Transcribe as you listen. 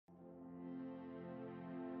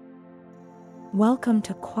Welcome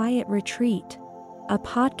to Quiet Retreat, a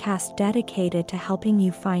podcast dedicated to helping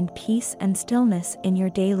you find peace and stillness in your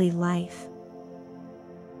daily life.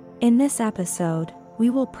 In this episode, we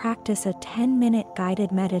will practice a 10-minute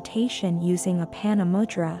guided meditation using Apana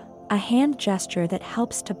Mudra, a hand gesture that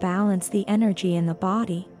helps to balance the energy in the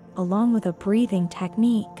body, along with a breathing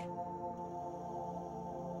technique.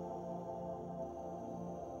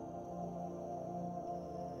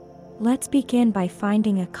 Let's begin by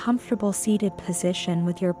finding a comfortable seated position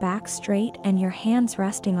with your back straight and your hands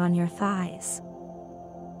resting on your thighs.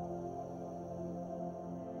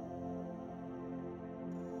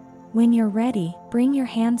 When you're ready, bring your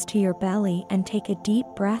hands to your belly and take a deep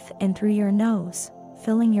breath in through your nose,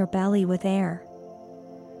 filling your belly with air.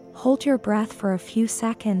 Hold your breath for a few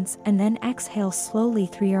seconds and then exhale slowly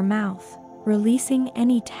through your mouth, releasing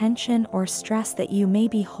any tension or stress that you may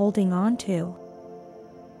be holding on to.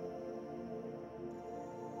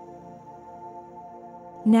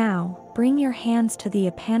 Now, bring your hands to the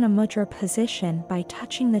Apana Mudra position by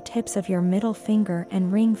touching the tips of your middle finger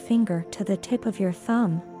and ring finger to the tip of your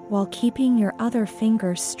thumb, while keeping your other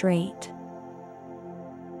fingers straight.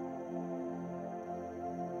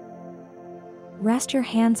 Rest your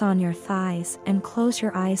hands on your thighs and close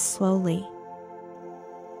your eyes slowly.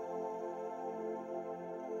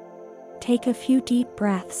 Take a few deep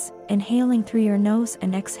breaths, inhaling through your nose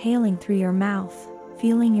and exhaling through your mouth,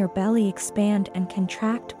 feeling your belly expand and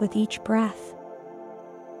contract with each breath.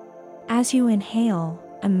 As you inhale,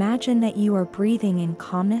 imagine that you are breathing in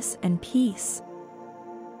calmness and peace.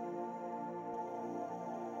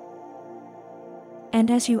 And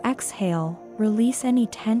as you exhale, release any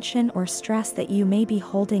tension or stress that you may be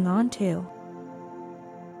holding on to.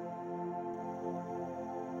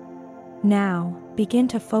 Now, begin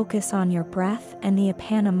to focus on your breath and the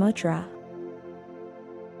Apana Mudra.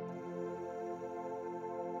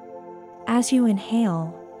 As you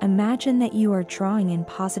inhale, imagine that you are drawing in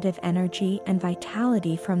positive energy and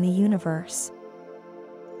vitality from the universe.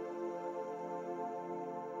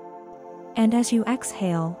 And as you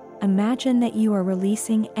exhale, imagine that you are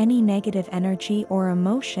releasing any negative energy or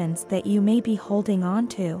emotions that you may be holding on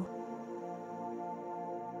to.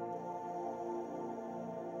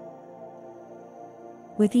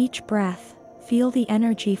 With each breath, feel the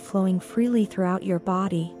energy flowing freely throughout your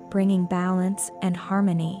body, bringing balance and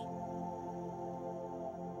harmony.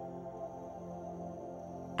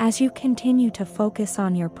 As you continue to focus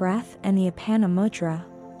on your breath and the Apana Mudra,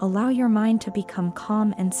 allow your mind to become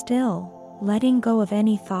calm and still, letting go of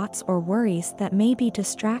any thoughts or worries that may be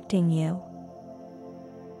distracting you.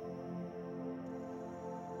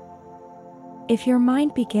 If your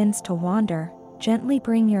mind begins to wander, gently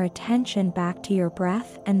bring your attention back to your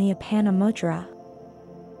breath and the Apana Mudra.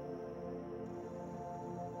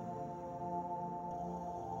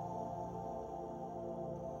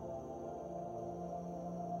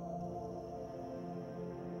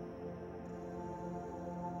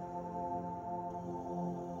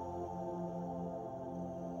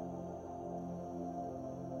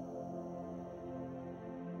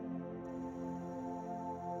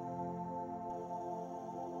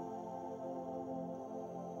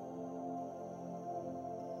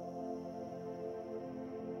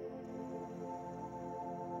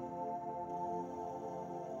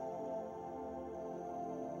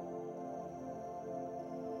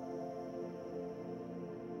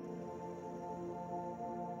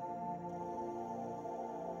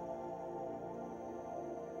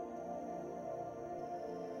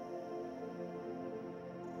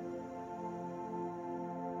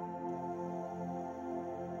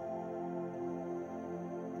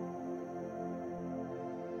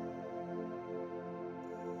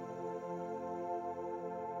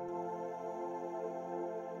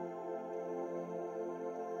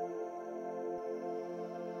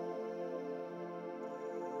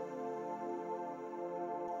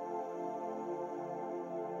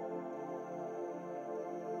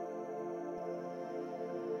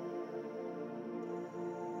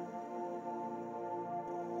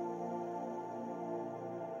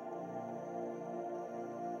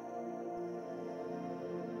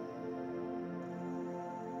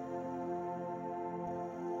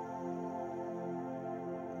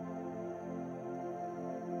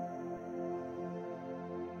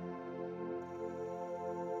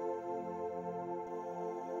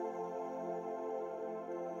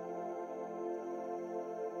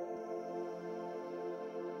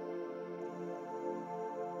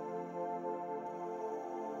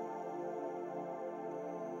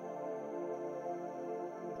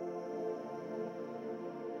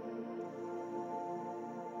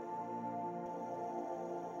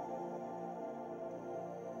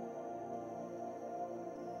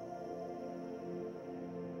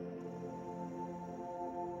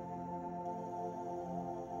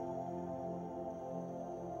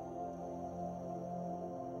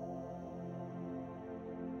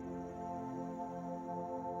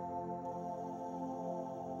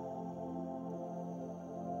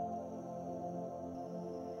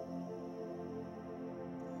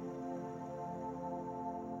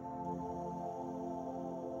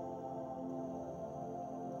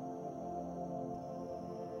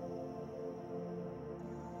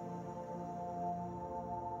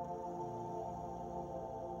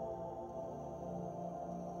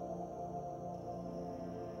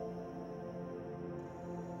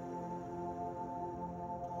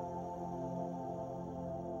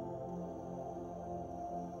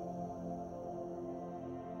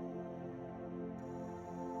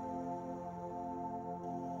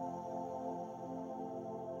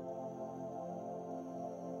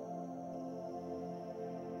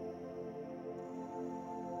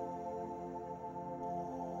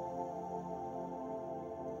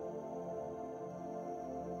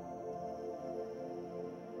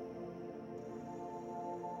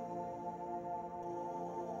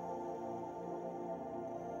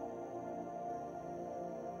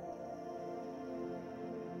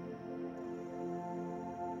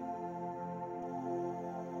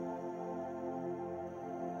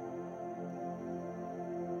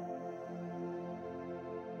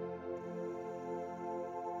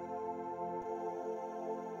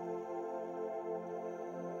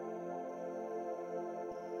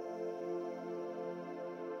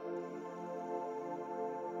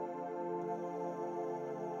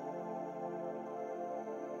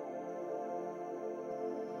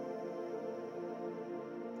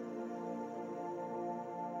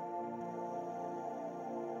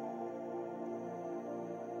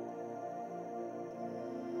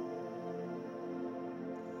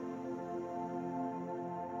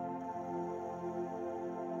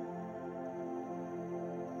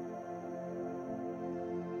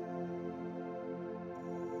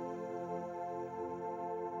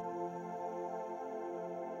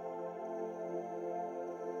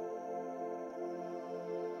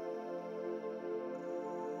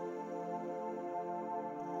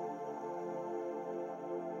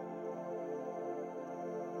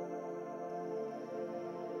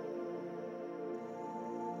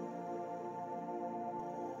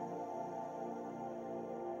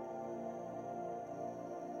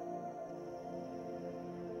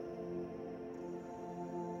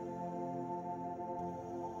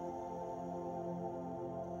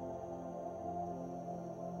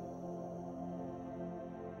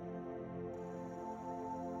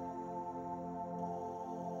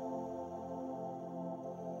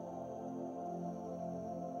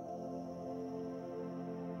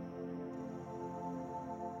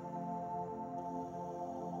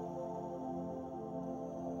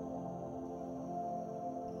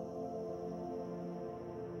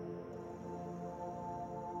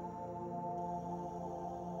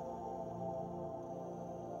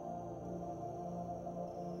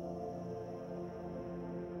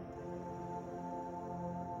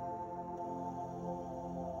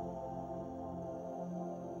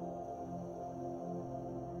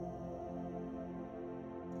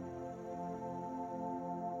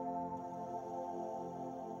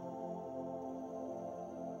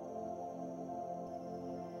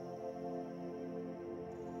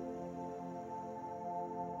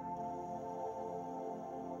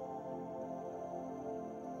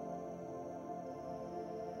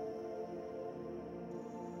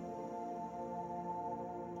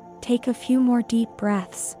 Take a few more deep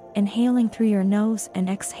breaths, inhaling through your nose and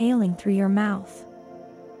exhaling through your mouth.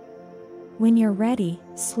 When you're ready,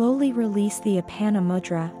 slowly release the Apana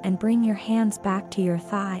Mudra and bring your hands back to your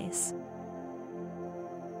thighs.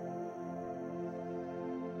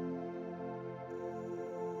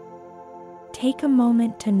 Take a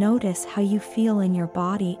moment to notice how you feel in your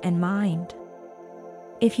body and mind.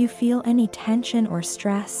 If you feel any tension or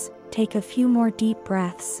stress, take a few more deep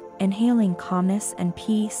breaths, inhaling calmness and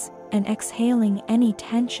peace, and exhaling any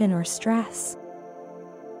tension or stress.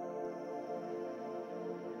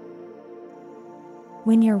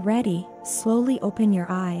 When you're ready, slowly open your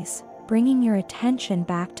eyes, bringing your attention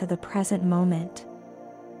back to the present moment.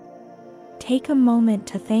 Take a moment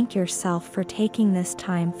to thank yourself for taking this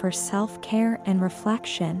time for self-care and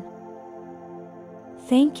reflection.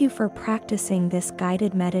 Thank you for practicing this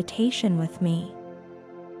guided meditation with me.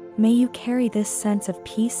 May you carry this sense of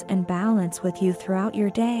peace and balance with you throughout your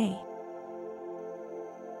day.